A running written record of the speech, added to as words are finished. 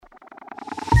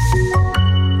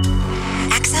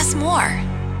us more.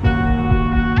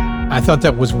 I thought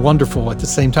that was wonderful. At the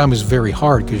same time, it was very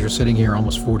hard because you're sitting here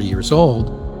almost 40 years old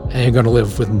and you're going to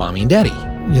live with mommy and daddy.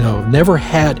 Never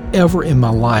had ever in my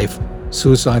life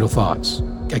suicidal thoughts.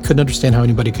 I couldn't understand how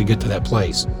anybody could get to that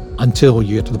place until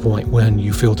you get to the point when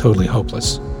you feel totally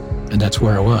hopeless. And that's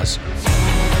where I was.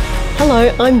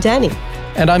 Hello, I'm Danny.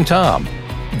 And I'm Tom.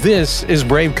 This is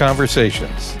Brave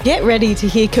Conversations. Get ready to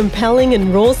hear compelling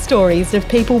and raw stories of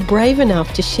people brave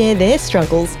enough to share their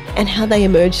struggles and how they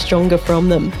emerge stronger from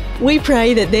them. We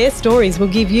pray that their stories will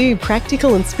give you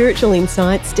practical and spiritual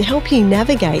insights to help you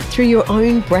navigate through your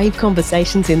own brave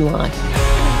conversations in life.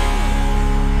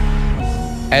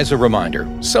 As a reminder,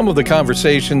 some of the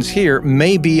conversations here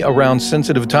may be around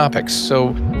sensitive topics, so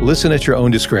listen at your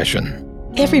own discretion.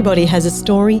 Everybody has a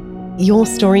story. Your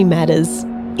story matters.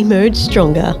 Emerge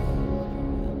stronger.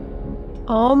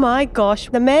 Oh my gosh,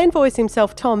 the man voice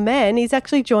himself, Tom Mann, is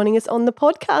actually joining us on the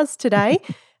podcast today.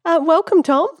 Welcome,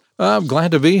 Tom. I'm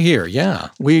glad to be here. Yeah,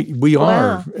 we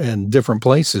are in different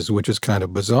places, which is kind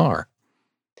of bizarre.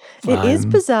 It is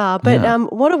bizarre,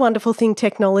 but what a wonderful thing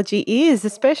technology is,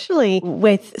 especially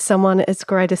with someone as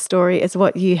great a story as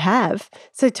what you have.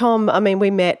 So, Tom, we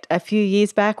met a few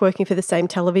years back working for the same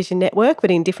television network,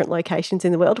 but in different locations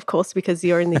in the world, of course, because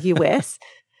you're in the US.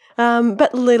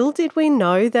 But little did we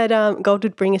know that God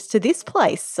would bring us to this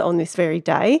place on this very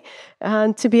day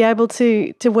to be able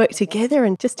to work together,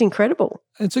 and just incredible.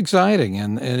 It's exciting,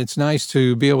 and it's nice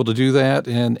to be able to do that,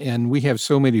 and we have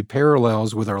so many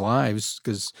parallels with our lives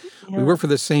because we work for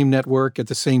the same network at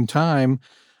the same time.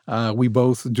 We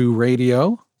both do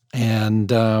radio,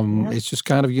 and it's just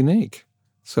kind of unique.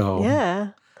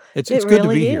 So it's good to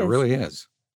be here. It really is.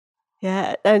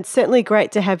 Yeah, and it's certainly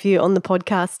great to have you on the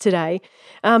podcast today.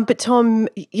 But Tom,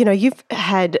 you've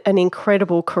had an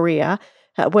incredible career,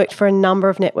 worked for a number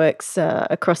of networks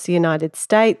across the United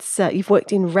States. You've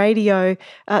worked in radio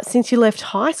since you left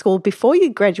high school, before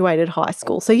you graduated high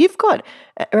school. So you've got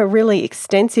a really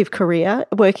extensive career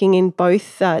working in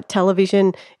both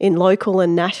television, in local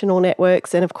and national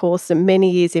networks, and of course, many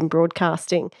years in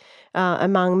broadcasting,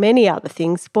 among many other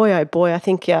things. Boy, oh boy, I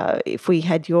think if we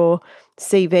had your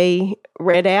CV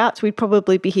read out, we'd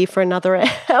probably be here for another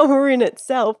hour in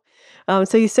itself.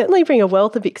 So you certainly bring a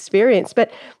wealth of experience,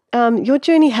 but your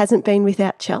journey hasn't been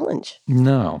without challenge.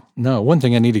 No. One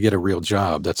thing, I need to get a real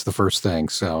job. That's the first thing.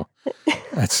 So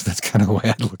that's kind of the way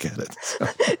I look at it. So.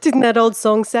 Didn't that old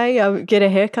song say, get a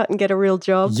haircut and get a real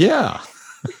job? Yeah.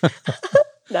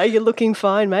 No, you're looking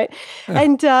fine, mate.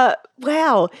 And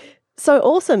wow. So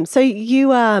awesome. So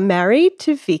you are married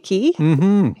to Vicky.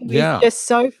 Mm-hmm. Yeah. Who's just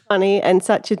so funny and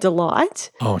such a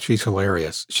delight. Oh, she's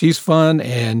hilarious. She's fun,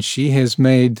 and she has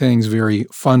made things very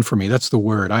fun for me. That's the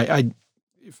word.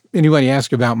 If anybody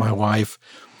asks about my wife,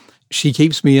 she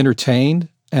keeps me entertained,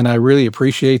 and I really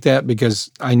appreciate that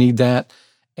because I need that.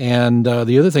 And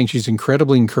the other thing, she's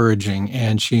incredibly encouraging,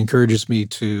 and she encourages me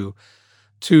to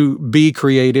be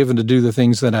creative and to do the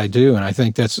things that I do. And I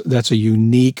think that's a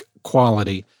unique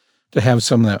quality, to have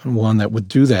someone that would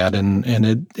do that,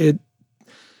 and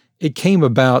it came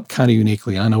about kind of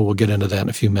uniquely. I know we'll get into that in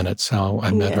a few minutes, how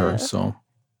I met her. So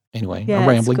anyway, I'm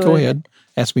rambling. Go ahead.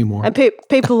 Ask me more. And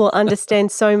people will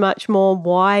understand so much more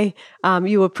why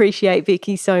you appreciate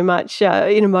Vicky so much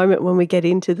in a moment when we get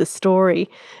into the story.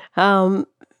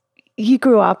 You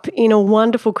grew up in a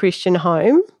wonderful Christian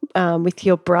home with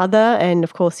your brother and,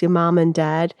 of course, your mum and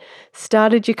dad.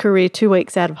 Started your career 2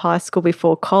 weeks out of high school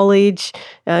before college.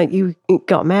 You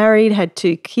got married, had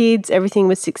 2 kids. Everything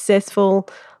was successful.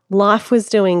 Life was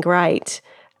doing great.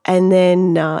 And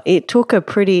then it took a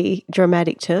pretty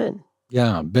dramatic turn.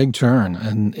 Yeah, big turn.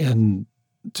 And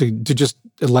to just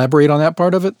elaborate on that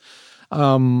part of it,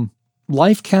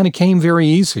 life kind of came very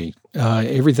easy.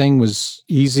 Everything was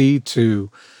easy, to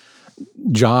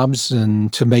jobs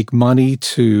and to make money,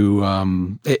 to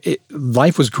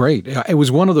life was great. It was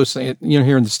one of those things,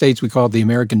 here in the States we call it the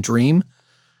American dream.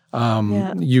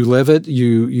 You live it,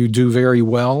 you do very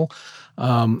well.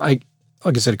 Like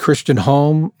I said, a Christian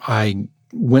home. I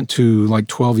went to like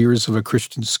 12 years of a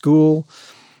Christian school.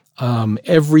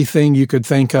 Everything you could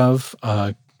think of.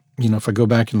 If I go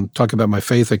back and talk about my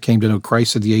faith, I came to know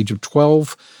Christ at the age of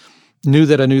 12, knew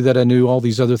that I knew all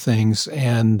these other things,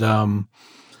 and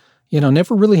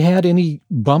never really had any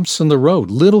bumps in the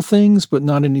road. Little things, but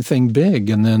not anything big.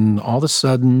 And then all of a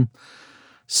sudden,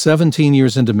 17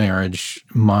 years into marriage,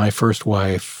 my first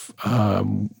wife,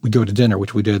 we go to dinner,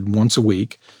 which we did once a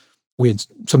week. We had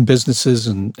some businesses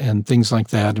and things like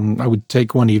that. And I would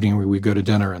take one evening where we'd go to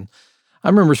dinner. And I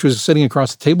remember she was sitting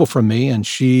across the table from me, and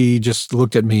she just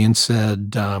looked at me and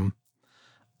said, I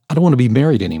don't want to be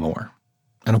married anymore.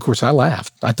 And of course I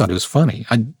laughed. I thought it was funny.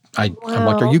 I'm like, are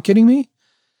Wow. you kidding me?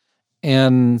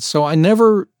 And so I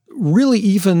never really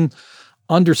even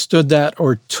understood that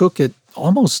or took it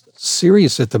almost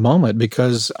serious at the moment,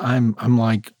 because I'm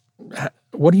like,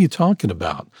 what are you talking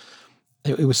about?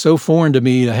 It was so foreign to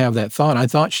me to have that thought. I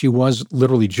thought she was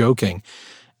literally joking.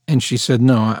 And she said,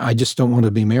 no, I just don't want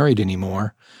to be married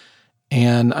anymore.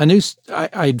 And I knew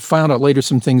I'd found out later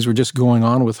some things were just going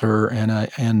on with her,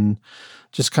 and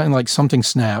just kind of like something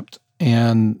snapped.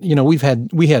 And we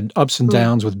had ups and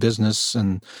downs with business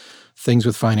and things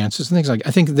with finances and things like.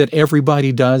 I think that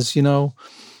everybody does,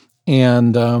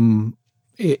 and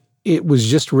it was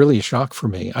just really a shock for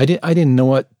me. I didn't know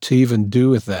what to even do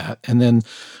with that. And then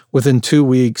within 2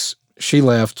 weeks, she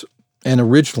left, and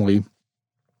originally,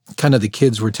 kind of the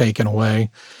kids were taken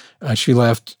away. She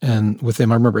left, and with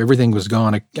them, I remember everything was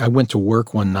gone. I went to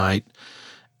work one night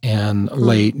and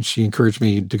late, and she encouraged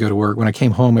me to go to work. When I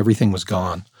came home, everything was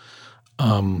gone.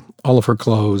 All of her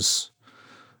clothes,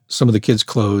 some of the kids'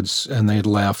 clothes, and they had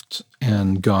left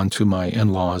and gone to my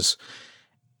in-laws.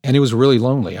 And it was really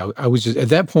lonely. I was just, at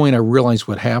that point, I realized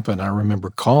what happened. I remember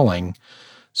calling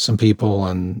some people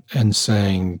and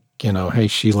saying, hey,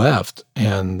 she left.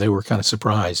 And they were kind of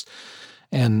surprised.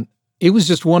 And it was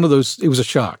just one of those, it was a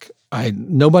shock.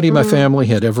 Nobody in my family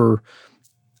had ever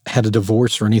had a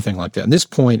divorce or anything like that. At this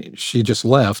point, she just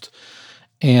left.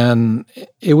 And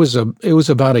it was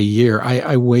about a year.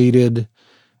 I waited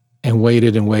and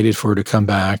waited and waited for her to come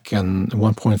back. And at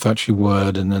one point I thought she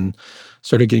would, and then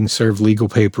started getting served legal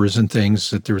papers and things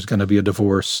that there was going to be a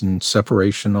divorce and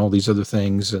separation, all these other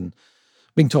things. And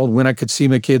being told when I could see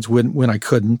my kids, when I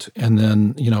couldn't. And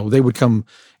then, they would come.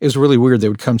 It was really weird. They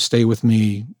would come stay with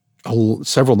me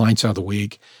several nights out of the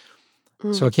week.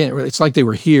 So I can't really, it's like they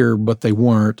were here, but they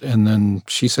weren't. And then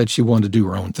she said she wanted to do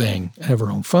her own thing, have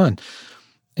her own fun.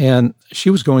 And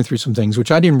she was going through some things,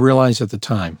 which I didn't realize at the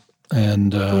time.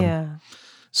 And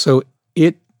so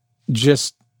it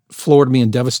just floored me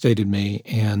and devastated me.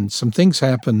 And some things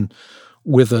happened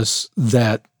with us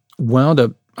that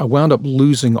I wound up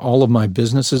losing all of my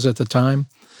businesses at the time.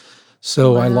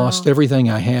 So I lost everything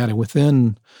I had.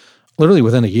 And literally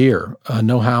within a year,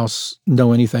 no house,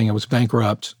 no anything. I was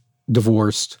bankrupt,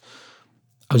 divorced.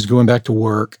 I was going back to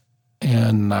work.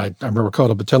 And I remember I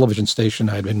called up a television station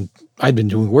I'd been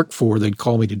doing work for. They'd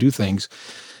call me to do things.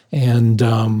 And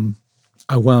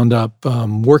I wound up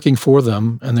working for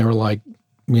them. And they were like,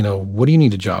 what do you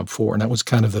need a job for? And that was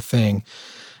kind of the thing.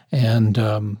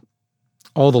 And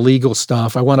all the legal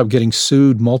stuff. I wound up getting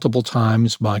sued multiple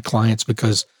times by clients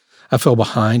because I fell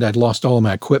behind. I'd lost all of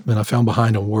my equipment. I fell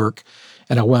behind on work,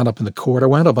 and I wound up in the court. I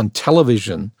wound up on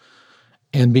television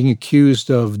and being accused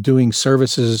of doing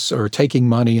services or taking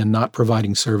money and not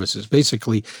providing services,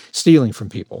 basically stealing from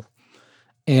people.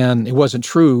 And it wasn't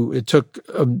true. It took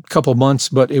a couple months,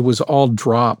 but it was all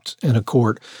dropped in a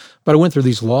court. But I went through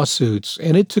these lawsuits,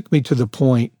 and it took me to the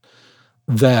point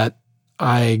that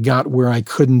I got where I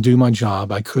couldn't do my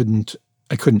job. I couldn't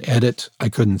edit. I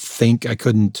couldn't think.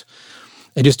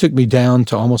 It just took me down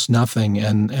to almost nothing.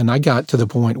 And I got to the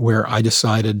point where I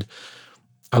decided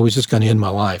I was just going to end my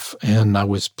life. And I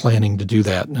was planning to do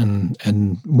that,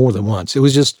 and more than once. It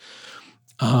was just,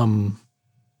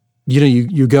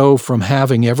 you go from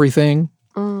having everything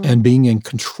and being in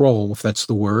control, if that's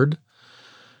the word,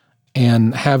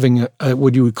 and having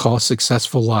what you would call a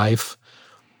successful life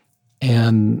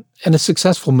and a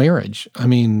successful marriage. I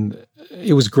mean,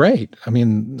 it was great. I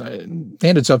mean, it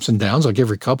had its ups and downs like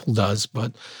every couple does,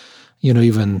 but,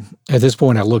 even at this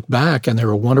point I look back and there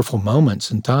were wonderful moments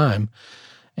in time.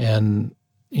 And,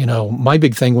 my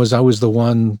big thing was I was the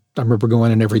one, I remember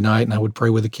going in every night and I would pray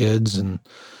with the kids and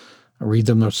read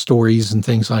them their stories and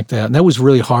things like that. And that was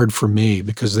really hard for me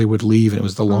because they would leave and it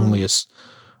was the loneliest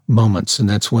moments. And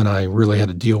that's when I really had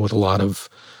to deal with a lot of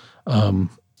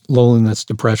loneliness,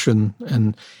 depression.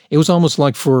 And it was almost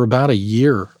like for about a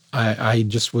year, I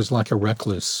just was like a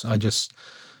recluse. I just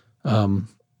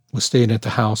was staying at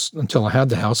the house until I had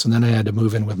the house, and then I had to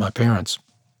move in with my parents.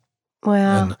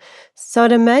 Wow. And So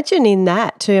I'd imagine in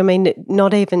that too, I mean,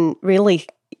 not even really,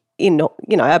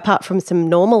 apart from some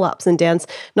normal ups and downs,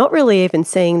 not really even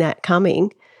seeing that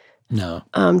coming, no.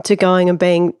 to going and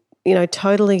being,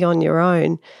 totally on your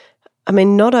own. I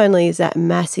mean, not only is that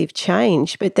massive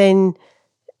change, but then,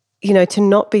 to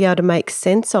not be able to make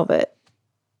sense of it,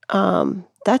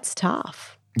 that's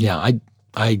tough. Yeah,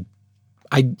 I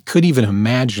couldn't even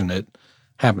imagine it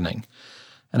happening.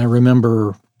 And I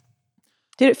remember.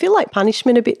 Did it feel like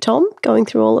punishment a bit, Tom, going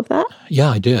through all of that? Yeah,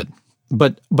 I did.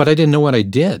 But I didn't know what I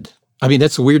did. I mean,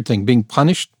 that's the weird thing, being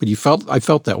punished, but I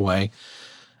felt that way.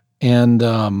 And,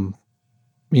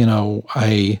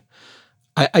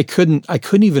 I couldn't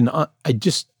even,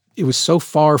 it was so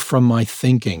far from my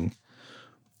thinking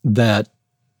that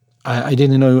I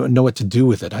didn't know what to do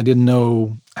with it. I didn't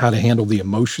know how to handle the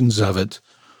emotions of it.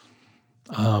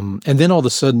 And then all of a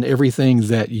sudden, everything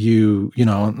that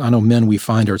I know men, we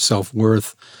find our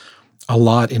self-worth a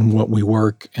lot in what we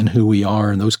work and who we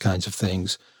are and those kinds of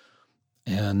things.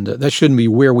 And that shouldn't be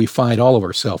where we find all of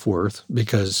our self-worth,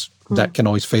 because that can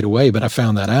always fade away. But I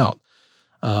found that out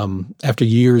after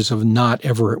years of not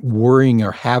ever worrying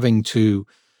or having to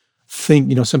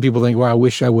think. Some people think, well, I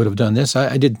wish I would have done this.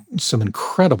 I did some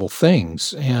incredible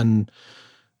things, and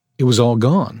it was all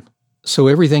gone. So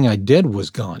everything I did was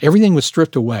gone. Everything was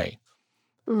stripped away.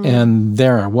 And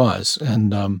there I was.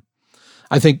 And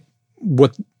I think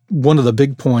one of the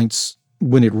big points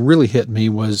when it really hit me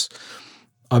was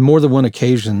on more than one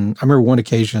occasion. I remember one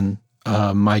occasion,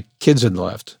 my kids had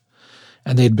left,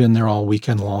 and they'd been there all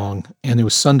weekend long. And it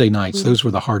was Sunday nights. Those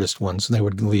were the hardest ones. And they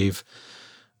would leave,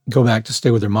 go back to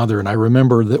stay with their mother. And I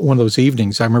remember that one of those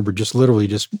evenings, I remember just literally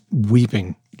just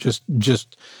weeping, just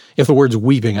if the word's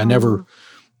weeping, I never,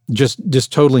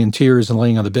 just totally in tears and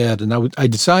laying on the bed. And I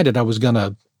decided I was going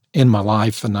to end my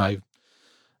life, and I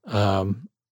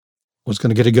was going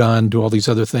to get a gun, do all these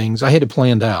other things. I had it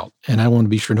planned out, and I wanted to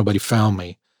be sure nobody found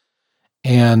me.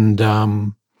 And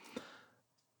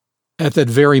at that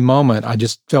very moment, I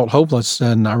just felt hopeless.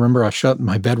 And I remember I shut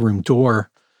my bedroom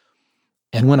door.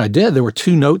 And when I did, there were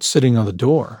 2 notes sitting on the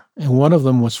door. And one of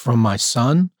them was from my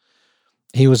son.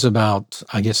 He was about,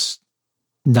 I guess,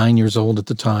 9 years old at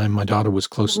the time. My daughter was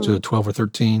close to 12 or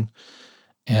 13.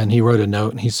 And he wrote a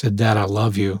note, and he said, "Dad, I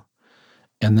love you."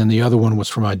 And then the other one was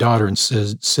for my daughter, and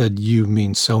said, "You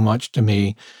mean so much to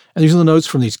me." And these are the notes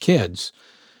from these kids.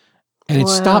 And it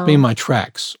stopped me in my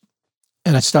tracks.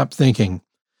 And I stopped thinking.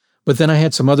 But then I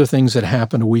had some other things that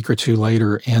happened a week or 2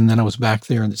 later, and then I was back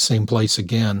there in the same place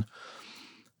again.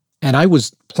 And I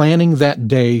was planning that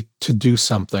day to do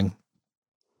something.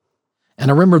 And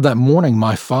I remember that morning,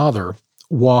 my father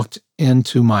walked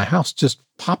into my house, just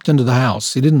popped into the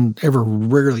house. He didn't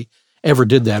rarely ever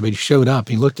did that, but he showed up.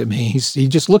 He looked at me. He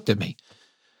just looked at me.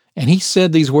 And he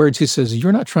said these words. He says,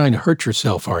 "You're not trying to hurt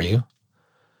yourself, are you?"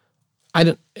 Out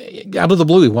of the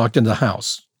blue, he walked into the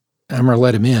house. I remember I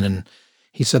let him in, and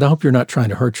he said, "I hope you're not trying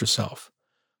to hurt yourself."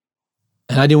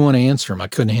 And I didn't want to answer him. I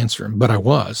couldn't answer him, but I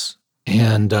was.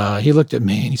 And he looked at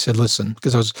me and he said, "Listen,"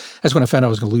 because that's when I found out I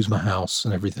was going to lose my house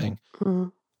and everything.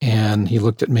 And he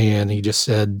looked at me and he just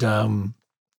said,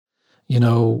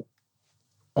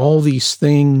 all these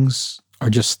things are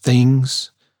just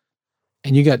things.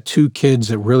 And you got 2 kids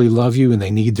that really love you and they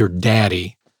need their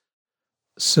daddy.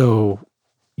 So,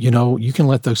 you can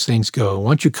let those things go. Why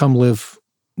don't you come live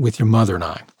with your mother and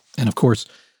I? And of course,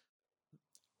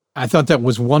 I thought that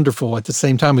was wonderful. At the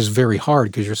same time, it was very hard,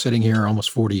 because you're sitting here almost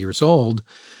 40 years old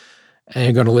and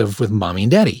you're going to live with mommy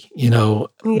and daddy.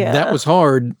 That was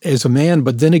hard as a man.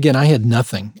 But then again, I had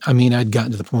nothing. I mean, I'd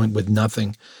gotten to the point with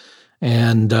nothing.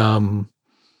 And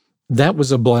that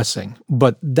was a blessing.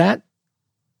 But that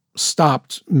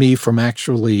stopped me from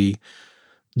actually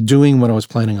doing what I was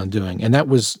planning on doing. And that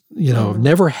was,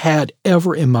 never had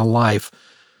ever in my life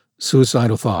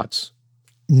suicidal thoughts.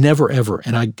 Never, ever.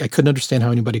 And I couldn't understand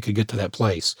how anybody could get to that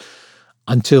place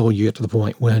until you get to the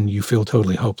point when you feel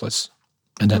totally hopeless.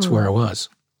 And that's where I was.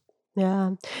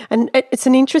 Yeah. And it's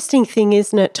an interesting thing,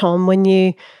 isn't it, Tom, when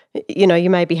you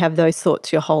maybe have those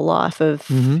thoughts your whole life of,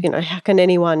 how can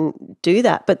anyone do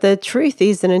that? But the truth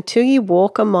is that until you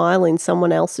walk a mile in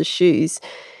someone else's shoes,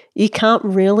 you can't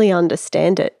really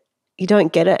understand it. You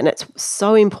don't get it. And it's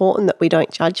so important that we don't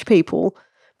judge people,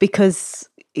 because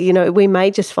we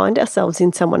may just find ourselves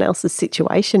in someone else's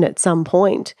situation at some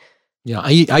point. Yeah,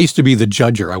 I used to be the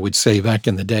judger, I would say, back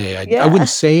in the day. I wouldn't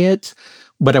say it,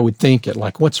 but I would think it,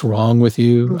 like, what's wrong with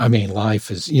you? I mean, life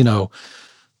is,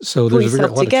 so there's a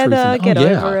lot together, of truth. Get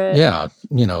over it. Yeah,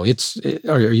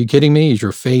 are you kidding me? Is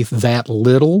your faith that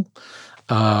little?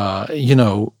 That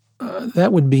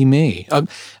would be me.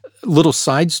 Little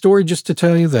side story just to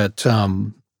tell you that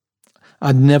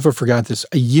I never forgot this.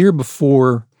 A year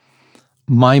before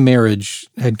my marriage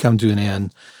had come to an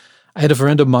end, I had a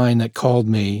friend of mine that called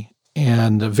me,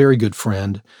 and a very good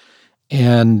friend,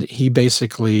 and he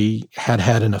basically had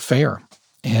an affair,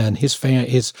 and his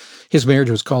marriage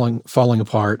was falling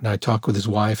apart. And I talked with his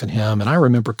wife and him, and I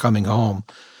remember coming home,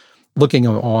 looking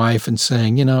at my wife and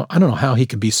saying, I don't know how he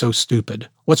could be so stupid.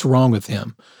 What's wrong with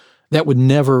him? That would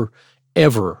never,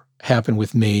 ever happen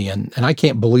with me, and I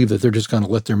can't believe that they're just going to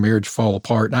let their marriage fall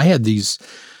apart. And I had these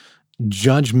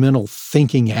judgmental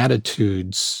thinking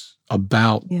attitudes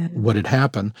about what had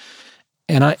happened.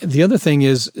 And the other thing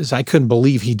is I couldn't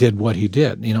believe he did what he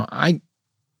did.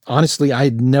 honestly, I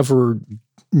had never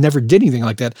did anything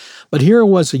like that. But here it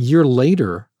was a year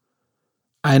later,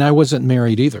 and I wasn't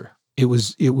married either. It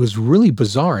was really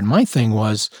bizarre. And my thing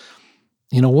was,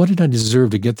 what did I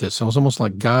deserve to get this? I was almost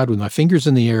like God with my fingers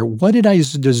in the air. What did I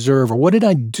deserve, or what did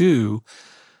I do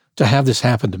to have this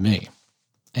happen to me?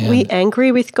 And, were you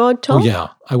angry with God, Tom? Oh yeah,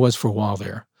 I was for a while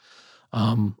there.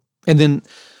 And then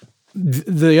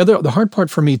the hard part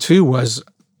for me too was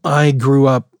I grew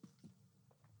up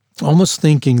almost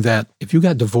thinking that if you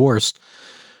got divorced,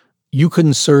 you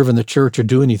couldn't serve in the church or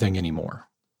do anything anymore.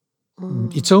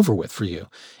 It's over with for you.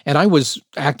 And I was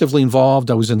actively involved.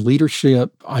 I was in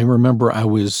leadership. I remember I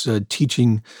was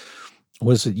teaching,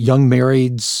 young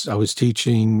marrieds? I was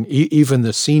teaching even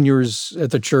the seniors at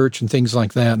the church and things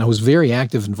like that. And I was very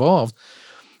active involved.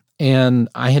 And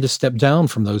I had to step down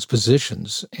from those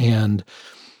positions. And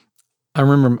I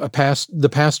remember the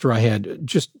pastor I had,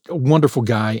 just a wonderful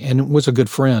guy, and was a good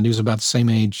friend. He was about the same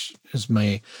age as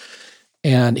me.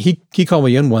 And he called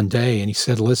me in one day and he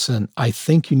said, listen, I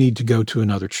think you need to go to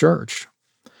another church.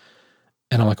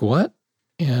 And I'm like, what?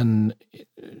 And,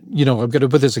 I've got to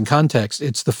put this in context.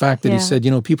 It's the fact that he said,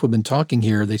 people have been talking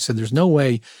here. They said, there's no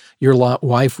way your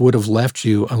wife would have left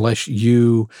you unless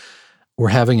you were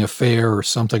having an affair or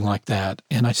something like that.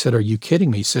 And I said, are you kidding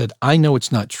me? He said, I know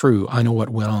it's not true. I know what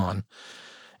went on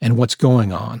and what's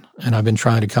going on. And I've been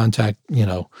trying to contact,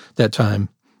 that time,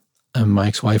 my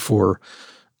ex-wife for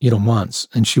months,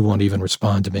 and she won't even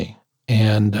respond to me.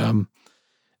 And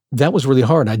that was really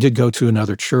hard. I did go to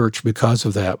another church because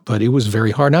of that, but it was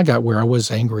very hard. And I got where I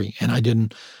was angry, and I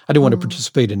didn't want to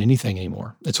participate in anything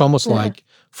anymore. It's almost like,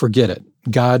 forget it.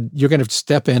 God, you're going to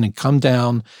step in and come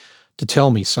down to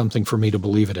tell me something for me to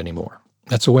believe it anymore.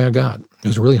 That's the way I got. It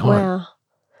was really hard. Wow.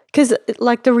 Because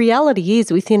the reality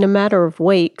is, within a matter of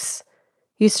weeks,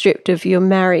 you're stripped of your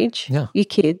marriage, your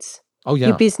kids,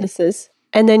 your businesses,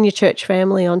 and then your church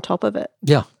family on top of it.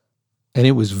 Yeah. And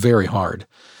it was very hard.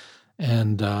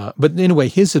 And but anyway,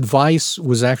 his advice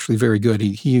was actually very good.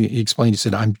 He explained, he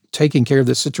said, I'm taking care of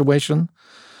this situation,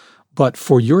 but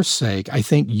for your sake, I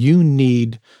think you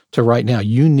need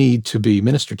to be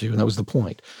ministered to. And that was the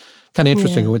point. Kind of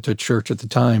interesting. I went to a church at the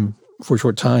time, for a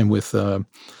short time, with a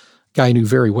guy I knew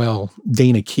very well,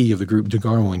 Dana Key of the group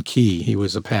DeGarmo and Key. He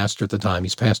was a pastor at the time.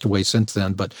 He's passed away since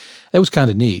then, but that was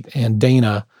kind of neat. And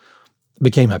Dana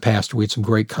became my pastor. We had some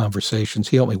great conversations.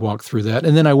 He helped me walk through that.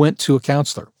 And then I went to a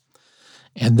counselor,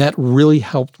 and that really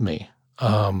helped me.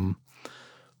 I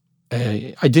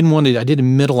didn't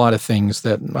admit a lot of things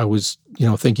that I was,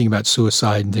 thinking about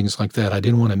suicide and things like that. I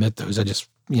didn't want to admit those. I just,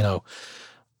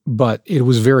 but it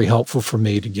was very helpful for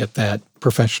me to get that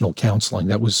professional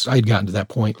counseling. I'd gotten to that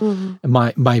point. Mm-hmm.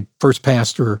 And my first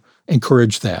pastor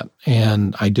encouraged that,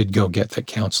 and I did go get that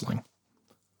counseling.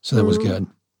 So that was good.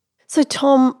 So,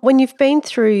 Tom, when you've been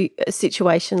through a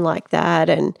situation like that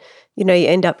and,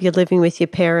 you're living with your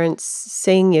parents,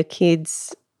 seeing your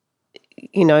kids,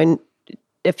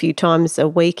 a few times a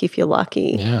week if you're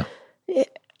lucky. Yeah.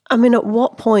 I mean, at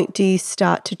what point do you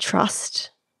start to trust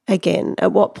again?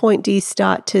 At what point do you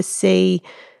start to see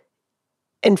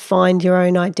and find your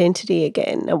own identity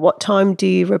again? At what time do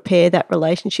you repair that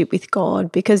relationship with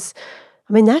God? Because,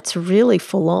 that's really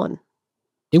full on.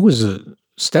 It was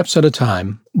steps at a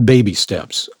time, baby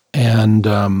steps. And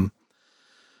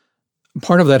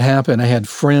part of that happened. I had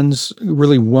friends,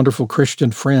 really wonderful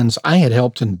Christian friends I had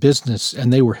helped in business,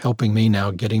 and they were helping me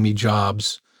now, getting me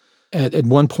jobs. At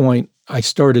one point, I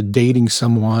started dating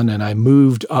someone, and I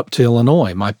moved up to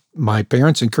Illinois. My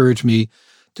parents encouraged me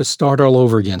to start all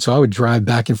over again. So I would drive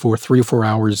back and forth 3 or 4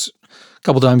 hours a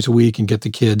couple times a week and get the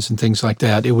kids and things like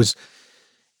that. It was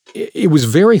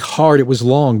very hard. It was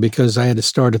long because I had to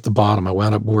start at the bottom. I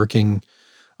wound up working,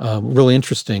 really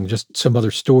interesting, just some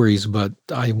other stories, but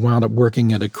I wound up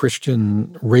working at a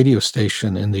Christian radio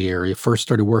station in the area. First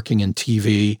started working in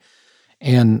TV,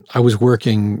 and I was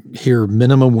working here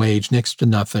minimum wage, next to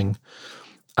nothing.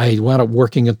 I wound up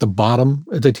working at the bottom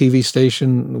at the TV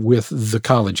station with the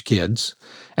college kids,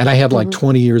 and I had like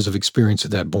 20 years of experience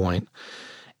at that point.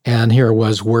 And here I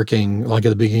was working like at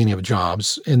the beginning of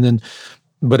jobs,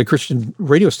 but a Christian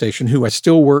radio station who I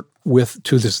still work with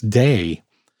to this day.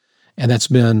 And that's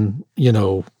been,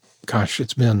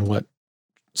 it's been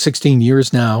 16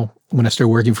 years now when I started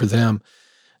working for them.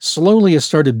 Slowly I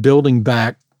started building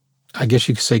back, I guess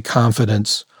you could say,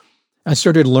 confidence. I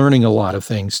started learning a lot of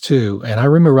things too. And I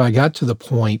remember I got to the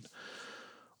point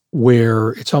where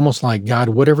it's almost like, God,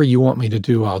 whatever you want me to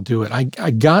do, I'll do it.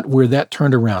 I got where that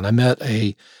turned around. I met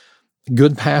a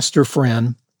good pastor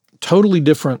friend, totally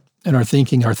different in our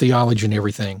thinking, our theology and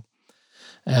everything.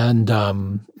 And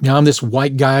now I'm this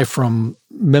white guy from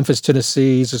Memphis,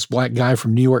 Tennessee. He's this black guy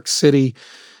from New York City.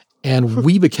 And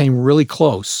we became really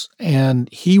close.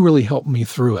 And he really helped me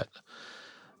through it.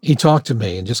 He talked to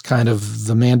me and just kind of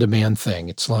the man-to-man thing.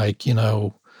 It's like,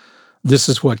 this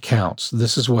is what counts.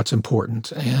 This is what's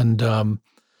important. And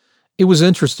it was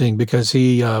interesting because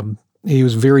he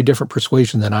was very different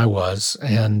persuasion than I was.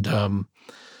 And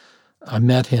I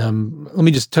met him. Let me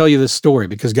just tell you this story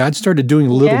because God started doing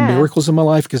little miracles in my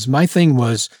life because my thing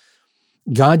was,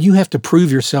 God, you have to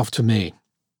prove yourself to me.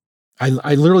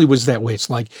 I literally was that way. It's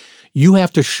like, you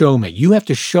have to show me. You have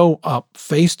to show up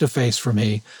face to face for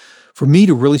me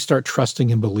to really start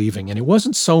trusting and believing. And it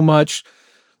wasn't so much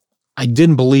I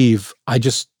didn't believe, I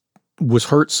just was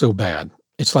hurt so bad.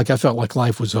 It's like I felt like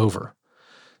life was over.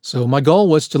 So my goal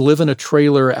was to live in a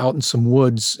trailer out in some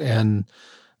woods and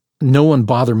no one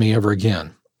bother me ever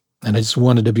again. And I just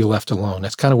wanted to be left alone.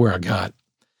 That's kind of where I got.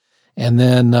 And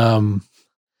then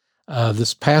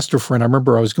this pastor friend, I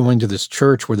remember I was going to this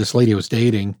church where this lady I was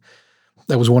dating.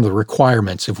 That was one of the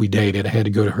requirements if we dated. I had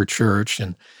to go to her church.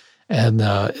 And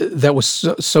that was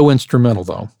so instrumental,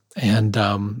 though. And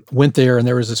went there, and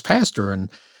there was this pastor. And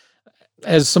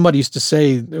as somebody used to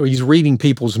say, he's reading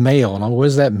people's mail. And what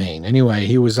does that mean? Anyway,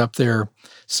 he was up there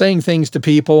saying things to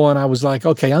people. And I was like,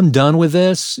 okay, I'm done with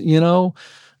this.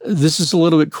 This is a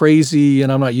little bit crazy,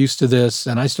 and I'm not used to this.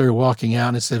 And I started walking out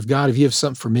and I said, God, if you have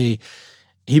something for me,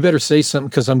 he better say something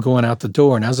because I'm going out the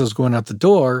door. And as I was going out the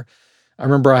door, I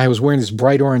remember I was wearing this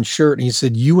bright orange shirt, and he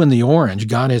said, you and the orange,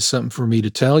 God has something for me to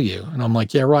tell you. And I'm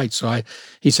like, yeah, right. So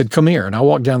he said, come here. And I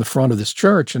walked down the front of this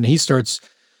church, and he starts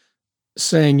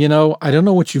saying, I don't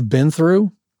know what you've been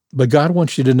through, but God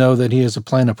wants you to know that he has a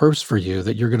plan and purpose for you,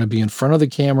 that you're going to be in front of the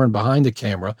camera and behind the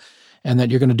camera, and that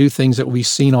you're going to do things that we've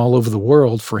seen all over the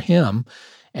world for him.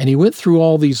 And he went through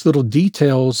all these little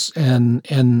details and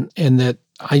that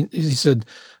he said,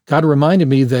 God reminded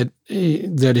me that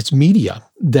it's media,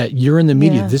 that you're in the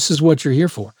media. Yeah. This is what you're here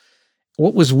for.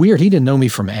 What was weird, he didn't know me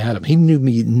from Adam. He knew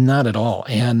me not at all.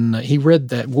 And he read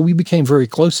that. Well, we became very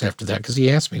close after that because he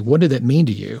asked me, what did that mean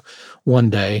to you? One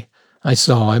day I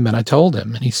saw him and I told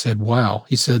him, and he said, wow.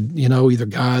 He said, either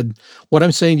God, what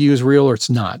I'm saying to you is real or it's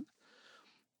not.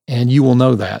 And you will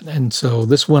know that. And so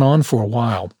this went on for a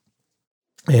while.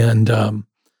 And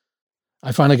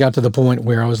I finally got to the point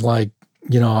where I was like,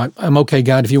 I'm okay,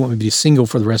 God, if you want me to be single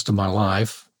for the rest of my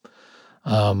life.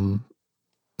 I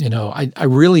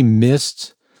really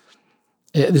missed,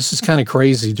 this is kind of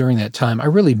crazy during that time. I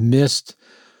really missed,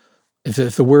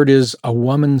 if the word is a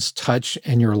woman's touch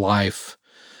in your life,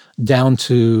 down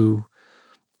to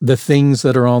the things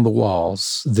that are on the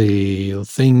walls, the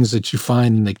things that you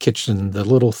find in the kitchen, the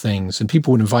little things. And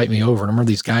people would invite me over. And I remember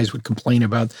these guys would complain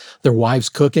about their wives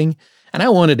cooking. And I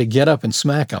wanted to get up and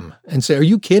smack them and say, are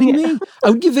you kidding me? I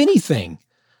would give anything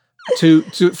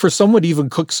for someone to even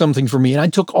cook something for me. And I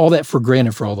took all that for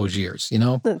granted for all those years,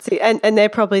 Let's see. And they're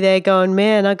probably there going,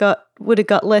 man, would have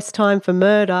got less time for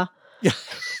murder. Yeah.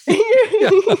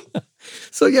 Yeah.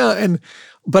 So,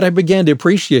 but I began to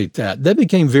appreciate that. That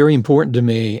became very important to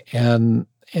me. And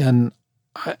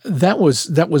that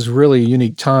was really a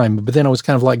unique time. But then I was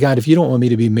kind of like, God, if you don't want me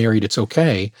to be married, it's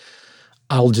okay.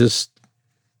 I'll just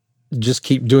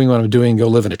keep doing what I'm doing, go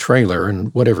live in a trailer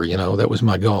and whatever, that was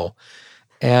my goal.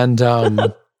 And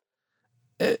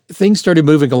things started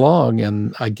moving along.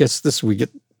 And I guess if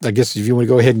you want to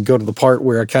go ahead and go to the part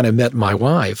where I kind of met my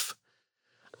wife,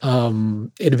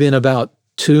 it had been about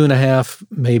 2.5,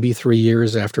 maybe 3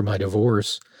 years after my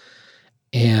divorce.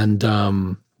 And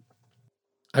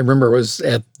I remember I was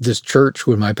at this church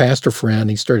with my pastor friend.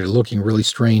 He started looking really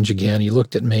strange again. He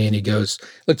looked at me and he looked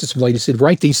at some lady, said,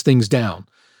 write these things down.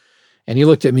 And he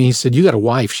looked at me, he said, you got a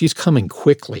wife. She's coming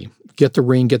quickly. Get the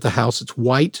ring, get the house. It's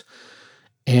white.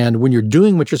 And when you're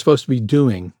doing what you're supposed to be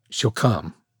doing, she'll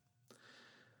come.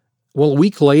 Well, a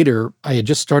week later, I had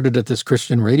just started at this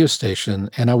Christian radio station,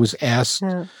 and I was asked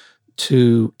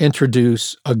to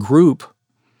introduce a group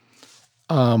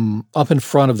up in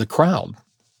front of the crowd.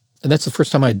 And that's the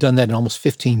first time I had done that in almost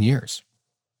 15 years.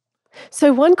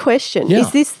 So one question,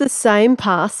 is this the same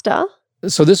pastor?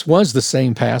 So this was the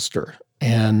same pastor.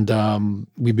 And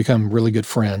we become really good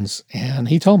friends. And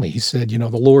he told me, he said, the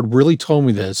Lord really told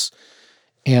me this.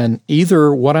 And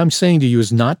either what I'm saying to you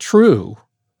is not true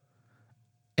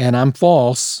and I'm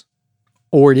false,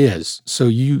 or it is. So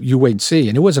you wait and see.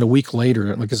 And it wasn't a week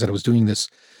later. Like I said, I was doing this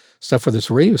stuff for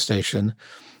this radio station.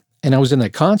 And I was in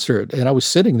that concert, and I was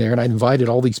sitting there, and I invited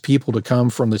all these people to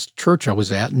come from this church I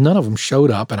was at. None of them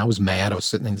showed up, and I was mad. I was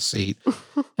sitting in the seat,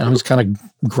 and I was kind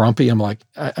of grumpy. I'm like,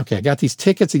 okay, I got these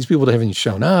tickets. These people haven't even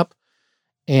shown up.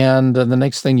 And the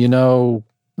next thing you know,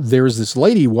 there was this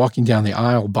lady walking down the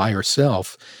aisle by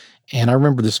herself. And I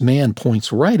remember this man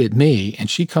points right at me, and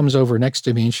she comes over next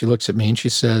to me and she looks at me and she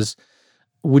says,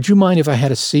 "Would you mind if I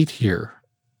had a seat here?"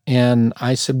 And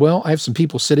I said, "Well, I have some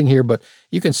people sitting here, but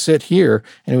you can sit here."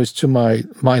 And it was to my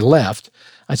left.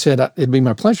 I said, "It'd be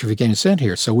my pleasure if you came and sat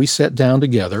here." So we sat down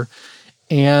together,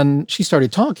 and she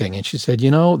started talking. And she said,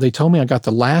 "They told me I got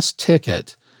the last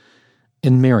ticket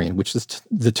in Marion, which is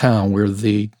the town where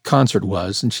the concert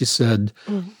was." And she said,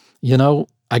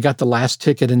 "I got the last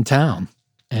ticket in town.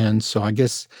 And so I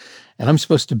guess, and I'm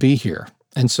supposed to be here."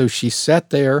 And so she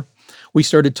sat there. We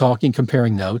started talking,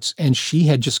 comparing notes, and she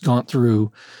had just gone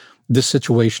through this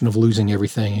situation of losing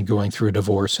everything and going through a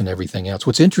divorce and everything else.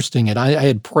 What's interesting, and I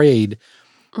had prayed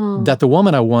that the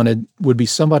woman I wanted would be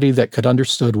somebody that could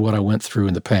understood what I went through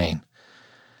and the pain.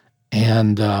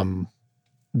 And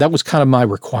that was kind of my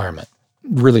requirement.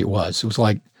 Really, it was. It was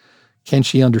like, can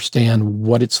she understand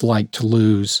what it's like to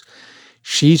lose?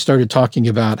 She started talking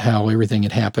about how everything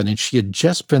had happened, and she had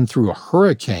just been through a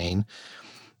hurricane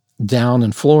down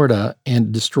in Florida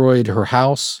and destroyed her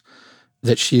house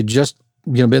that she had just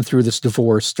been through this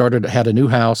divorce, had a new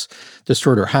house,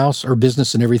 destroyed her house, her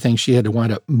business, and everything. She had to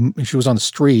wind up, she was on the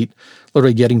street,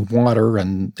 literally getting water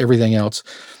and everything else.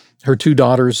 Her two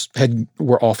daughters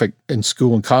were off in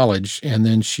school and college, and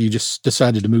then she just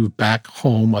decided to move back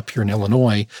home up here in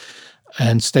Illinois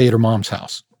and stay at her mom's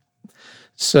house.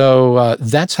 So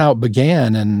that's how it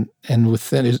began, and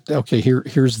within, okay,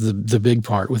 here's the big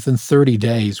part. Within 30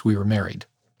 days, we were married.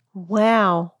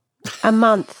 Wow, a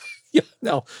month. Yeah,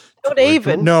 no, not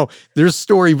even. No, there's a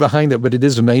story behind it, but it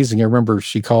is amazing. I remember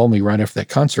she called me right after that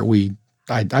concert.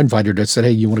 I invited her. I said,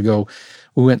 "Hey, you want to go?"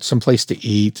 We went someplace to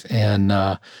eat, and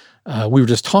we were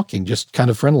just talking, just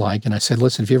kind of friend-like. And I said,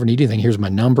 "Listen, if you ever need anything, here's my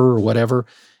number or whatever."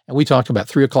 And we talked about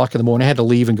 3:00 in the morning. I had to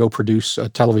leave and go produce a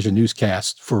television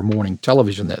newscast for morning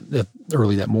television that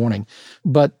early that morning.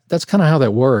 But that's kind of how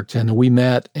that worked. And we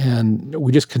met and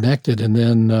we just connected. And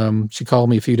then she called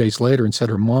me a few days later and said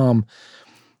her mom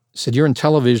said, "You're in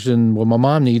television. Well, my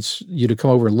mom needs you to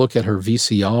come over and look at her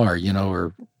VCR,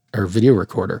 or her video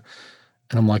recorder."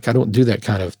 And I'm like, "I don't do that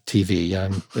kind of TV.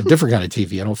 I'm a different kind of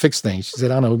TV. I don't fix things." She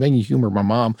said, "I don't know, making humor my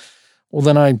mom." Well,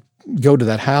 then I go to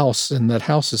that house, and that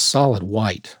house is solid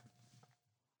white.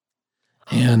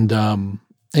 And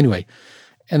anyway,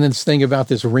 and then this thing about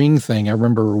this ring thing, I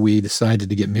remember we decided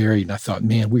to get married, and I thought,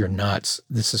 man, we are nuts.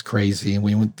 This is crazy. And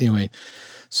we went, anyway.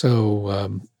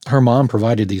 So her mom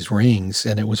provided these rings,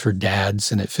 and it was her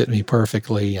dad's, and it fit me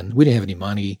perfectly. And we didn't have any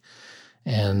money.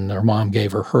 And her mom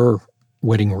gave her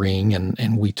wedding ring,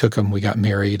 and we took them. We got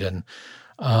married, and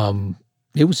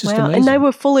it was just amazing. And they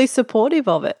were fully supportive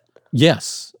of it.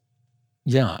 Yes.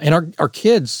 Yeah. And our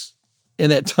kids in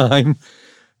that time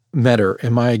met her,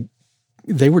 and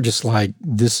they were just like,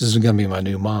 "This is going to be my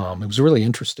new mom." It was really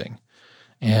interesting.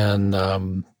 And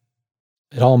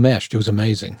it all meshed. It was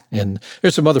amazing. And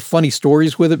there's some other funny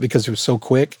stories with it because it was so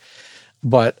quick,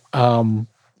 but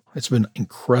it's been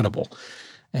incredible.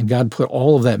 And God put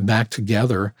all of that back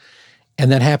together, and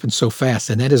that happened so fast.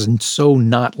 And that is so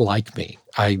not like me.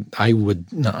 I would,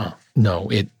 no,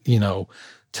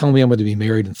 tell me I'm going to be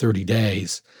married in 30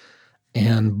 days.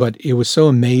 But it was so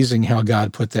amazing how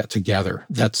God put that together.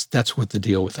 That's what the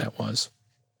deal with that was.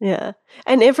 Yeah.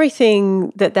 And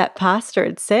everything that pastor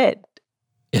had said,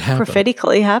 it happened.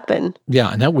 Prophetically happened. Yeah.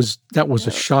 And that was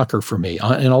a shocker for me.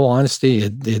 In all honesty,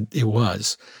 it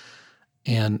was.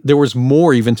 And there was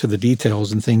more even to the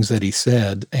details and things that he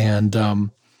said. And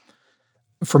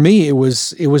for me, it was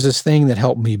this thing that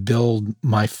helped me build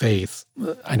my faith.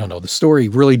 I don't know. The story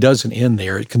really doesn't end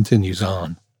there. It continues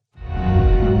on.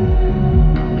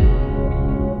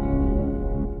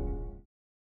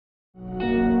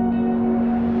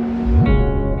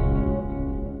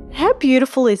 How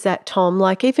beautiful is that, Tom?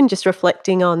 Like, even just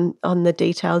reflecting on the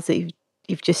details that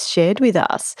you've just shared with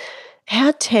us,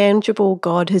 how tangible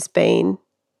God has been,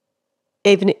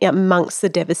 even amongst the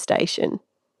devastation.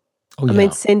 Oh, yeah. I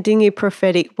mean, sending you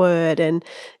prophetic word and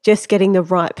just getting the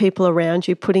right people around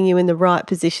you, putting you in the right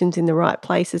positions in the right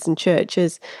places and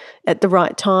churches at the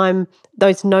right time,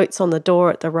 those notes on the door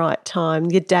at the right time,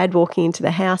 your dad walking into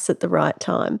the house at the right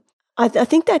time. I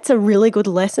think that's a really good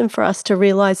lesson for us to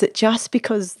realize that just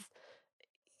because,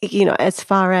 as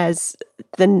far as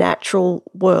the natural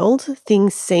world,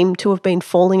 things seem to have been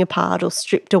falling apart or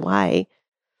stripped away,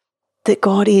 that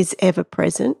God is ever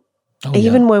present. Oh,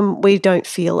 even when we don't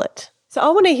feel it. So I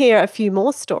want to hear a few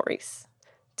more stories,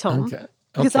 Tom,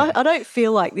 because I don't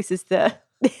feel like this is the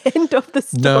end of the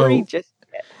story just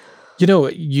yet.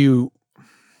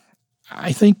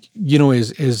 I think,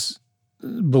 as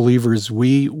believers,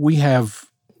 we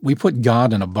put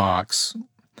God in a box,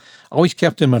 always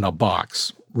kept him in a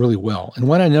box really well. And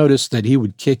when I noticed that he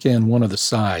would kick in one of the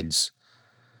sides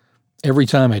every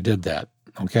time I did that,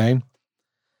 okay?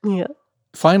 Yeah.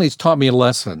 Finally, it's taught me a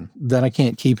lesson that I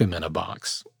can't keep him in a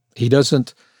box. He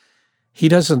doesn't, he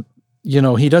doesn't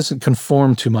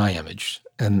conform to my image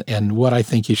and what I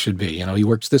think he should be. He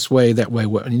works this way, that way,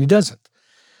 and he doesn't.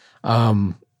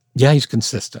 Yeah, he's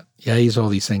consistent. Yeah, he's all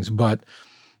these things, but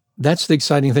that's the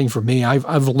exciting thing for me.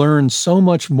 I've learned so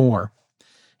much more.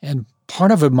 And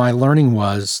part of it, my learning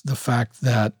was the fact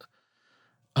that,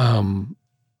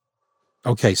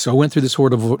 okay, so I went through this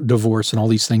horrible divorce and all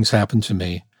these things happened to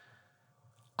me.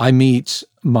 I meet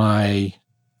my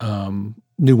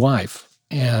new wife,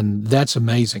 and that's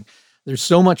amazing. There's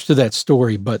so much to that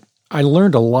story, but I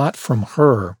learned a lot from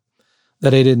her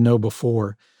that I didn't know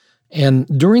before. And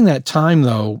during that time,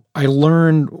 though, I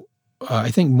learned, I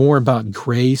think, more about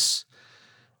grace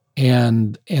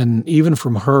and even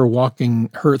from her, walking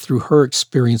her through her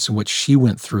experience and what she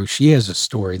went through. She has a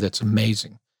story that's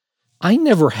amazing. I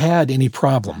never had any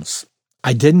problems.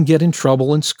 I didn't get in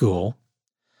trouble in school,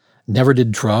 never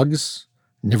did drugs,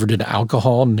 never did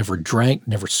alcohol, never drank,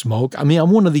 never smoked. I mean,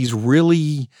 I'm one of these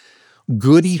really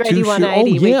goody Straighty two-shoes.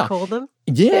 180, Oh, yeah. we call them.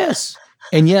 Yes.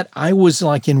 And yet I was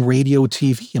like in radio,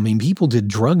 TV. I mean, people did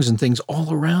drugs and things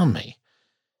all around me.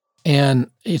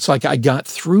 And it's like I got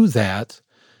through that.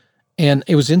 And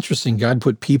it was interesting. God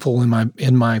put people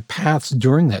in my paths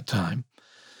during that time.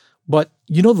 But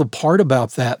the part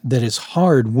about that is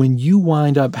hard when you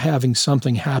wind up having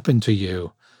something happen to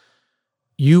you,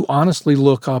 you honestly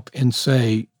look up and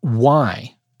say,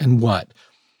 why and what?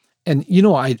 And,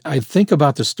 I think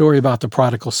about the story about the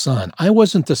prodigal son. I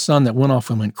wasn't the son that went off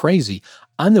and went crazy.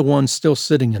 I'm the one still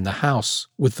sitting in the house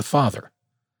with the father.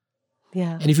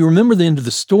 Yeah. And if you remember the end of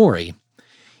the story,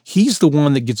 he's the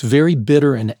one that gets very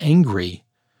bitter and angry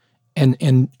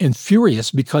and furious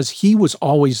because he was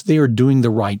always there doing the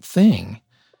right thing.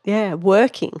 Yeah,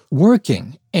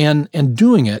 working and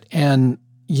doing it. And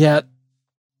yet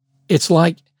it's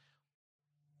like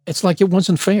it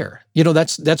wasn't fair.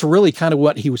 That's really kind of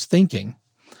what he was thinking.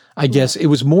 I guess it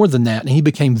was more than that. And he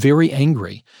became very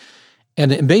angry.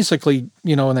 And basically,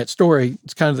 in that story,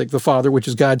 it's kind of like the father, which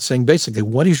is God saying, basically,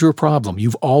 what is your problem?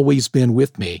 You've always been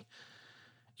with me.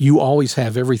 You always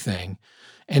have everything.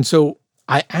 And so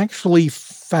I actually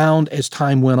found as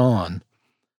time went on,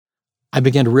 I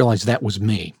began to realize that was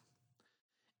me.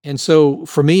 And so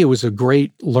for me, it was a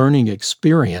great learning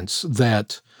experience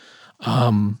that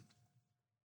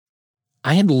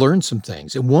I had to learn some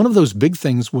things. And one of those big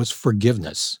things was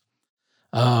forgiveness.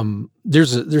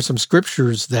 There's some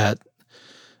scriptures that,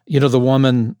 the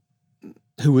woman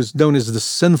who was known as the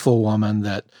sinful woman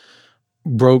that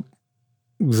broke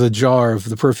the jar of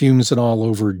the perfumes and all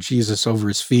over Jesus, over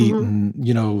his feet, and,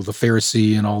 the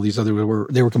Pharisee and all these other,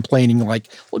 they were complaining like,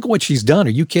 look at what she's done.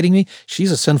 Are you kidding me?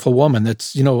 She's a sinful woman.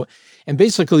 That's, and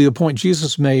basically the point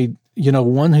Jesus made,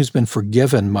 one who's been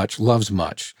forgiven much loves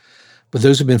much. But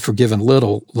those who've been forgiven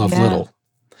little love little.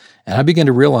 And I began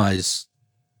to realize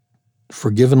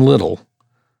forgiven little,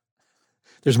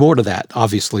 there's more to that,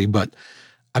 obviously, but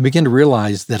I began to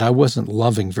realize that I wasn't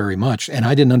loving very much, and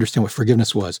I didn't understand what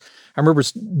forgiveness was. I remember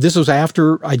this was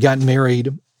after I'd gotten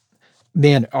married.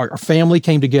 Man, our family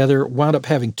came together, wound up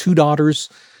having 2 daughters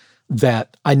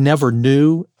that I never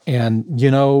knew. And,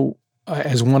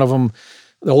 as one of them,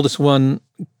 the oldest one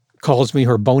calls me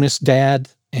her bonus dad,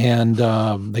 and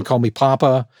they call me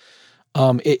Papa.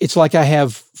 It's like I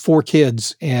have 4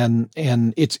 kids, and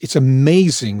it's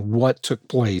amazing what took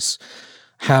place,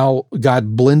 how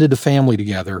God blended a family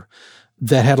together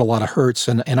that had a lot of hurts.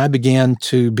 And I began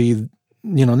to be,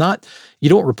 you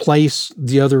don't replace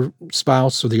the other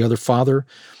spouse or the other father.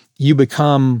 You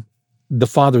become the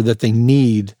father that they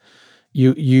need.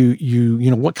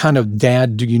 What kind of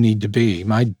dad do you need to be?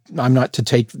 I'm not to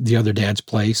take the other dad's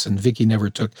place, and Vicky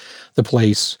never took the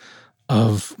place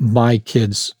of my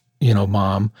kids,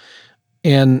 mom.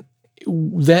 And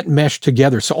that meshed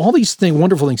together. So all these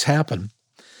wonderful things happen.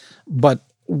 But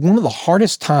one of the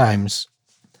hardest times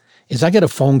is I get a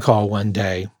phone call one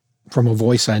day from a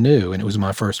voice I knew, and it was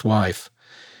my first wife,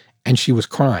 and she was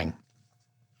crying.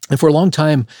 And for a long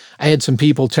time, I had some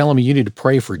people telling me, you need to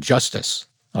pray for justice,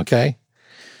 okay?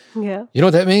 Yeah. You know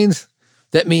what that means?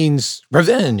 That means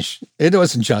revenge. It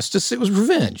wasn't justice, it was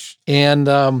revenge. And,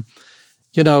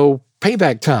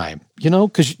 payback time,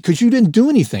 because you didn't do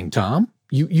anything, Tom.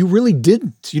 You really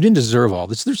didn't. You didn't deserve all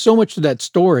this. There's so much to that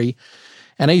story.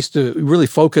 And I used to really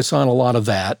focus on a lot of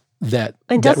that.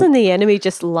 And doesn't the enemy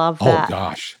just love that? Oh,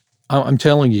 gosh. I'm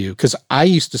telling you, because I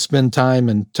used to spend time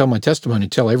and tell my testimony,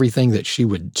 tell everything that she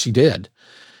did.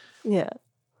 Yeah.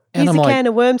 And Here's I'm a like, can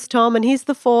of worms, Tom, and here's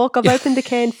the fork. I've opened the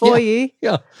can for you.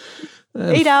 yeah.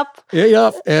 And Eat up.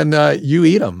 yeah. And you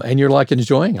eat them and you're like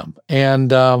enjoying them.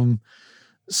 And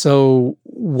so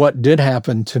what did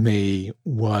happen to me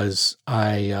was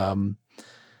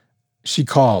she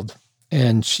called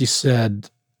and she said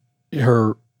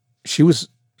her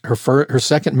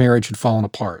second marriage had fallen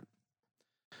apart.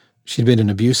 She'd been in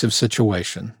an abusive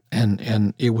situation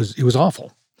and it was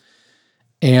awful.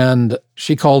 And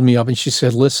she called me up and she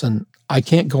said, listen, I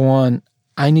can't go on.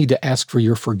 I need to ask for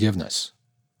your forgiveness.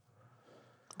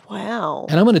 Wow.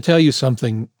 And I'm going to tell you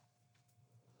something.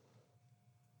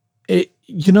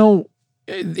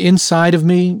 Inside of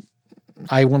me,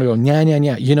 I want to go, yeah, yeah,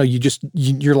 yeah.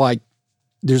 You're like,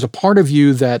 there's a part of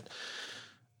you that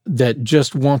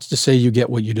just wants to say you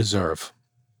get what you deserve.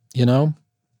 I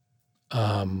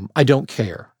don't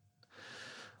care.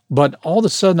 But all of a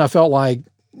sudden I felt like,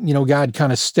 God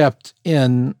kind of stepped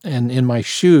in and in my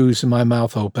shoes and my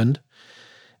mouth opened.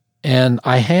 And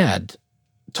I had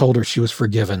told her she was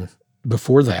forgiven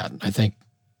before that, I think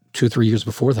 2 or 3 years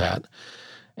before that.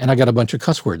 And I got a bunch of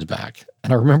cuss words back.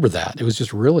 And I remember that. It was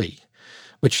just really,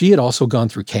 but she had also gone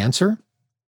through cancer.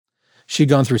 She'd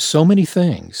gone through so many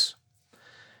things.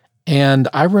 And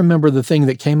I remember the thing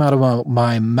that came out of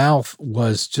my mouth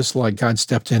was just like God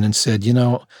stepped in and said,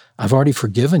 I've already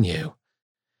forgiven you.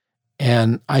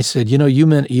 And I said, you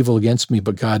meant evil against me,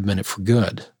 but God meant it for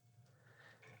good.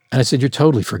 And I said, you're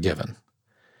totally forgiven.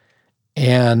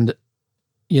 And,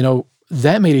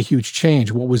 that made a huge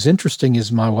change. What was interesting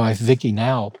is my wife, Vicki,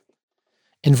 now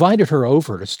invited her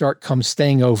over to come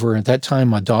staying over. At that time,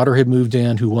 my daughter had moved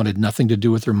in who wanted nothing to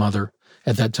do with her mother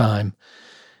at that time.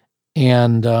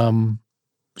 And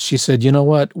she said, you know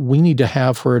what? We need to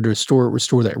have her to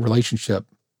restore that relationship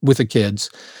with the kids.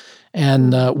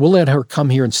 And we'll let her come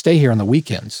here and stay here on the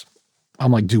weekends.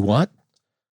 I'm like, do what?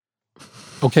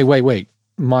 Okay, wait.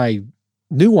 My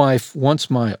new wife wants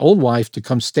my old wife to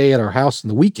come stay at our house on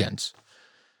the weekends.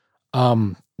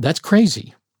 That's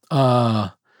crazy.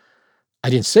 I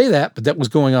didn't say that, but that was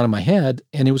going on in my head,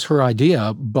 and it was her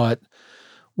idea. But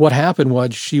what happened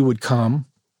was she would come,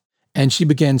 and she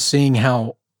began seeing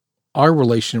how our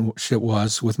relationship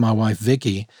was with my wife,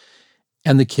 Vicki,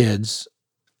 and the kids.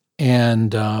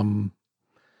 And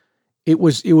it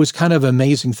was kind of an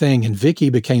amazing thing. And Vicki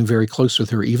became very close with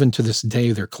her. Even to this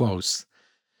day, they're close.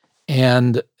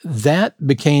 And that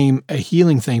became a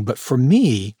healing thing. But for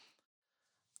me,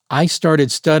 I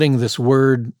started studying this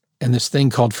word and this thing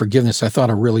called forgiveness. I thought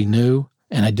I really knew,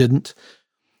 and I didn't.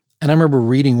 And I remember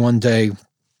reading one day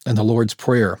in the Lord's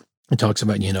Prayer, it talks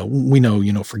about, we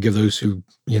know, forgive those who,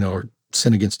 are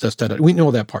sin against us. We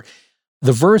know that part.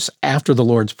 The verse after the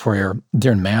Lord's Prayer,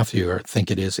 there in Matthew, I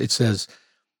think it is, it says,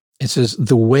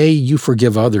 the way you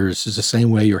forgive others is the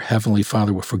same way your heavenly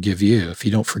Father will forgive you. If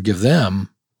you don't forgive them,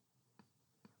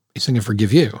 he's going to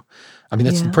forgive you. I mean,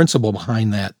 that's the principle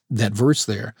behind that verse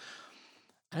there.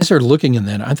 I started looking in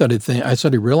that. I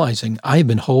started realizing I had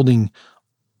been holding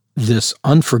this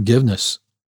unforgiveness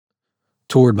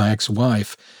toward my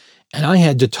ex-wife, and I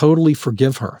had to totally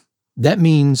forgive her. That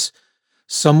means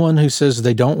someone who says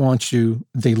they don't want you,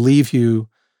 they leave you,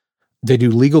 they do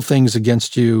legal things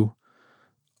against you,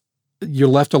 you're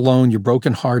left alone, you're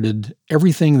brokenhearted,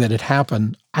 everything that had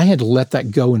happened, I had to let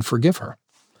that go and forgive her.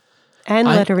 And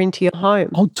let her into your home.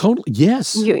 Oh, totally.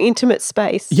 Yes. Your intimate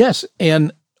space. Yes.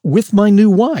 And with my new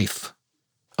wife,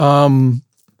 go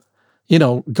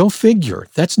figure.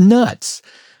 That's nuts.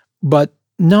 But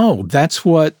no, that's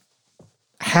what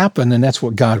happened, and that's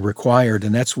what God required.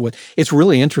 And it's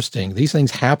really interesting. These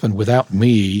things happen without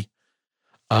me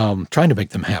trying to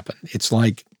make them happen. It's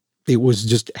like it was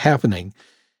just happening.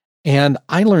 And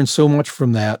I learned so much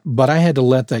from that, but I had to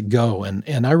let that go.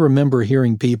 And I remember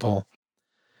hearing people,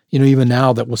 even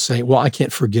now that will say, well, I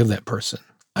can't forgive that person.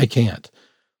 I can't.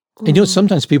 Mm-hmm. And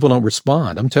sometimes people don't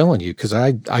respond. I'm telling you, because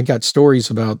I got stories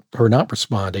about her not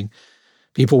responding.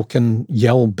 People can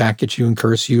yell back at you and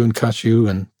curse you and cuss you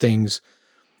and things.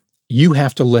 You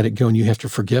have to let it go and you have to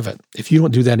forgive it. If you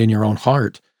don't do that in your own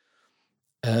heart,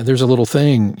 there's a little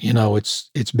thing,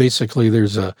 it's basically,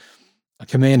 there's a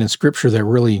command in Scripture that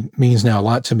really means now a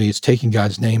lot to me. It's taking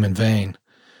God's name in vain.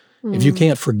 Mm-hmm. If you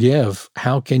can't forgive,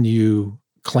 how can you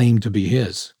claim to be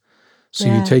his? So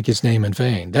you take his name in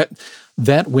vain.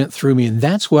 That went through me, and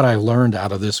that's what I learned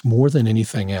out of this more than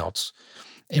anything else.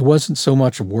 It wasn't so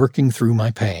much working through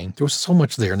my pain. There was so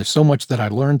much there, and there's so much that I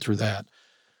learned through that.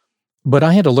 But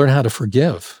I had to learn how to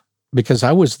forgive because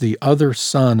I was the other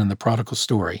son in the prodigal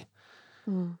story.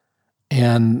 Mm.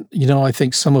 And, I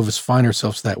think some of us find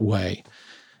ourselves that way.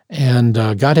 And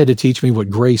God had to teach me what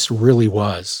grace really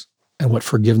was and what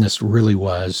forgiveness really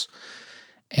was.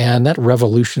 And that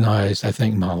revolutionized, I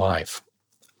think, my life.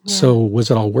 Yeah. So was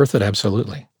it all worth it?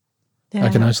 Absolutely. I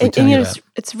can honestly tell you that.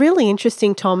 It's really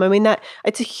interesting, Tom. I mean, that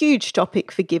it's a huge topic,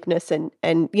 forgiveness, and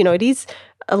it is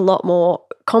a lot more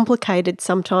complicated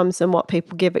sometimes than what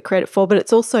people give it credit for, but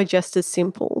it's also just as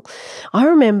simple. I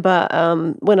remember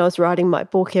when I was writing my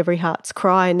book, Every Heart's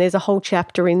Cry, and there's a whole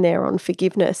chapter in there on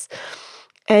forgiveness.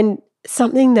 And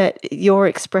something that you're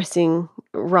expressing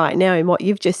right now in what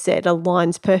you've just said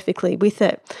aligns perfectly with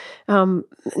it.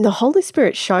 The Holy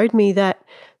Spirit showed me that,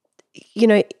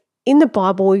 in the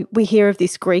Bible, we hear of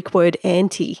this Greek word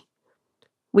anti,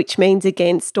 which means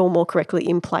against, or more correctly,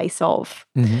 in place of.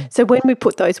 Mm-hmm. So when we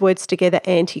put those words together,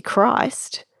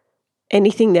 anti-Christ,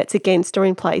 anything that's against or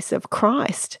in place of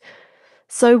Christ.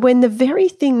 So when the very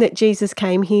thing that Jesus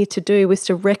came here to do was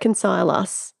to reconcile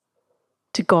us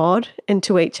to God and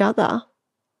to each other,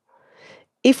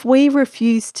 if we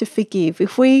refuse to forgive,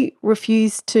 if we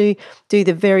refuse to do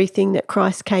the very thing that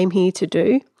Christ came here to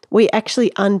do, we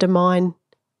actually undermine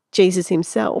Jesus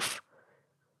himself.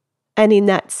 And in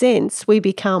that sense, we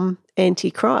become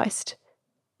anti-Christ,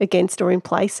 against or in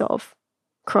place of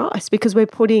Christ, because we're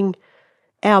putting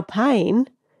our pain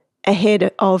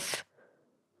ahead of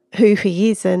who he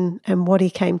is and what he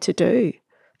came to do,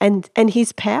 and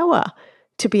his power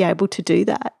to be able to do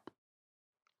that.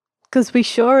 Because we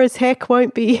sure as heck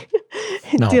won't be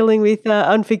dealing with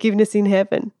unforgiveness in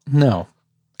heaven. No.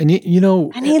 And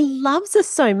and he loves us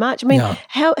so much. I mean,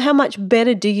 how much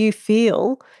better do you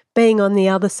feel being on the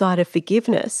other side of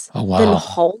forgiveness than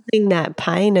holding that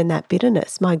pain and that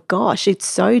bitterness? My gosh, it's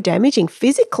so damaging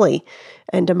physically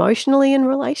and emotionally and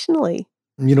relationally.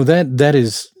 That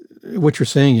is what you're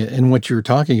saying and what you're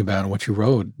talking about and what you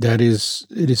wrote. It is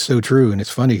so true. And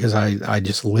it's funny because I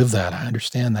just live that. I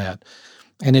understand that.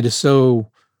 And it is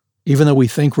so, even though we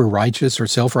think we're righteous or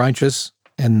self-righteous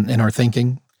in our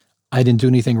thinking, I didn't do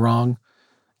anything wrong.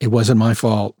 It wasn't my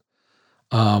fault.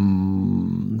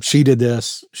 She did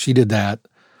this. She did that.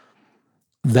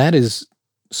 That is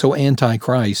so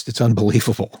anti-Christ. It's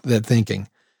unbelievable, that thinking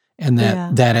and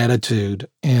that attitude.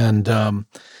 And,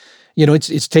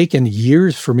 it's taken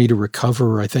years for me to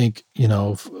recover, I think,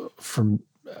 from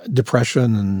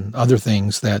depression and other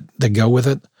things that go with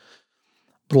it.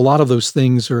 But a lot of those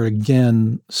things are,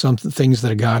 again, some things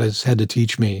that God has had to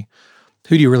teach me.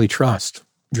 Who do you really trust?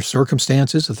 Your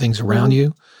circumstances, the things around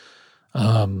you,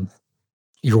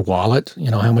 your wallet,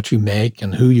 how much you make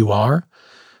and who you are?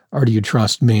 Or do you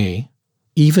trust me,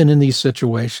 even in these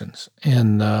situations?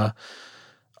 And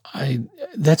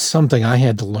that's something I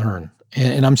had to learn.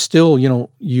 And I'm still,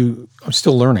 I'm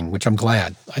still learning, which I'm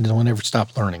glad. I don't ever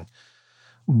stop learning.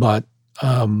 But,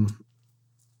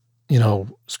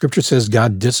 Scripture says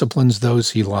God disciplines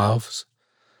those he loves.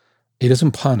 He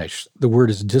doesn't punish. The word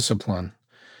is discipline.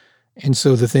 And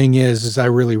so the thing is I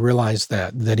really realized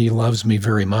that he loves me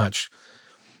very much.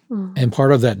 Mm. And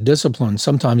part of that discipline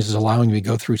sometimes is allowing me to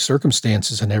go through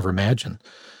circumstances I never imagined.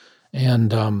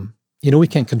 And, we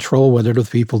can't control what other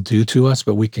people do to us,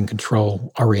 but we can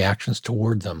control our reactions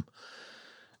toward them.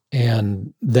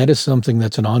 And that is something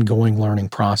that's an ongoing learning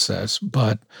process.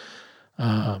 But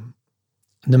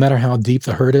no matter how deep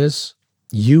the hurt is,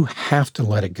 you have to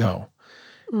let it go.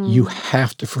 Mm. You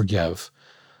have to forgive.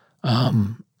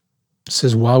 It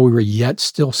says, while we were yet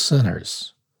still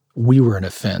sinners, we were an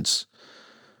offense.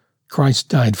 Christ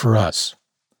died for us.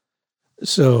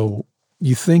 So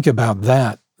you think about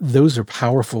that. Those are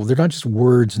powerful. They're not just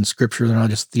words in Scripture. They're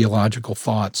not just theological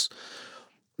thoughts.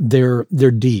 They're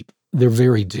deep. They're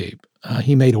very deep.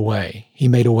 He made a way. He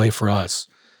made a way for us.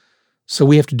 So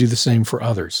we have to do the same for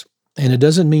others. And it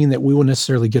doesn't mean that we will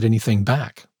necessarily get anything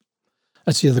back.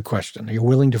 That's the other question. Are you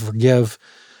willing to forgive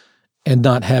and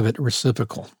not have it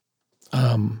reciprocal?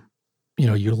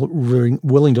 You're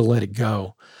willing to let it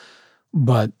go.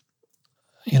 But,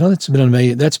 that's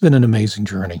been an amazing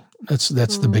journey. That's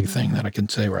the big thing that I can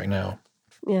say right now.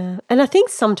 Yeah. And I think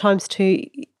sometimes too,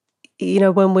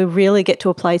 when we really get to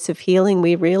a place of healing,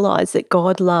 we realize that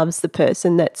God loves the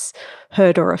person that's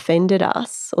hurt or offended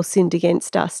us or sinned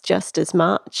against us just as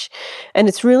much. And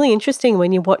it's really interesting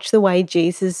when you watch the way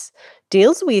Jesus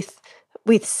deals with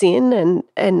sin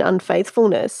and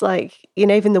unfaithfulness, like,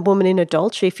 even the woman in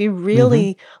adultery. If you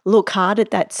really look hard at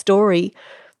that story,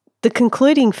 the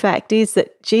concluding fact is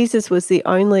that Jesus was the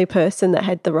only person that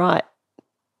had the right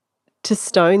to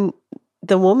stone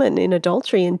the woman in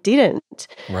adultery and didn't.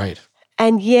 Right.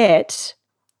 And yet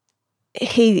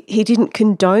he didn't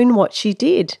condone what she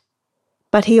did,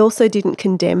 but he also didn't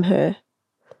condemn her.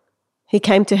 He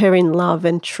came to her in love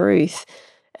and truth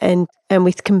and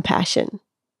with compassion.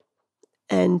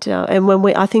 And when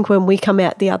we come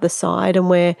out the other side and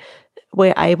we're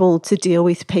we're able to deal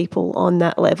with people on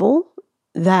that level,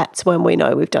 that's when we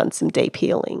know we've done some deep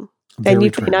healing. And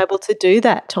you've been able to do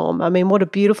that, Tom. I mean, what a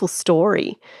beautiful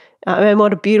story.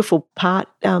 What a beautiful part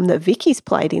that Vicky's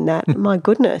played in that. My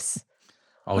goodness.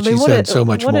 Oh, she's done so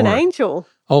much more. What an angel.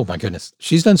 Oh, my goodness.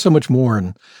 She's done so much more.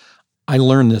 And I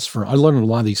learned a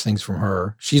lot of these things from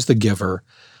her. She's the giver.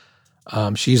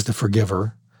 She's the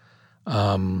forgiver.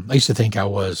 I used to think I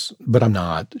was, but I'm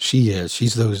not. She is.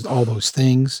 She's all those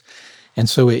things. And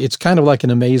so it's kind of like an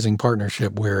amazing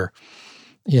partnership where,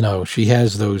 she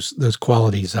has those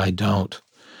qualities I don't.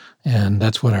 And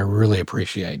that's what I really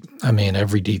appreciate. I mean,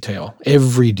 every detail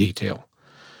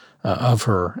of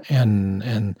her.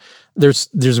 And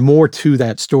there's more to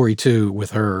that story too with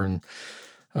her.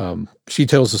 And she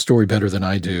tells the story better than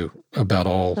I do about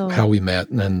how we met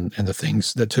and the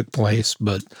things that took place.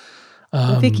 But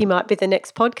Vicky might be the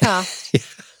next podcast.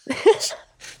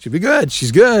 She'd be good.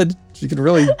 She's good. She can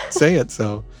really say it.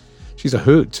 So she's a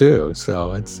hoot too.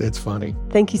 So it's funny.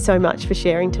 Thank you so much for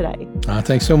sharing today.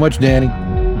 Thanks so much, Danny.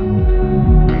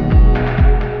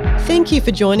 Thank you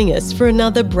for joining us for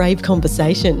another Brave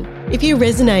Conversation. If you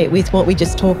resonate with what we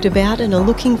just talked about and are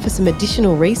looking for some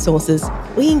additional resources,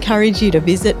 we encourage you to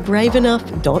visit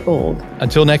braveenough.org.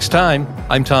 Until next time,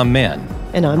 I'm Tom Mann.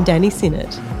 And I'm Danny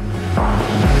Sinnott.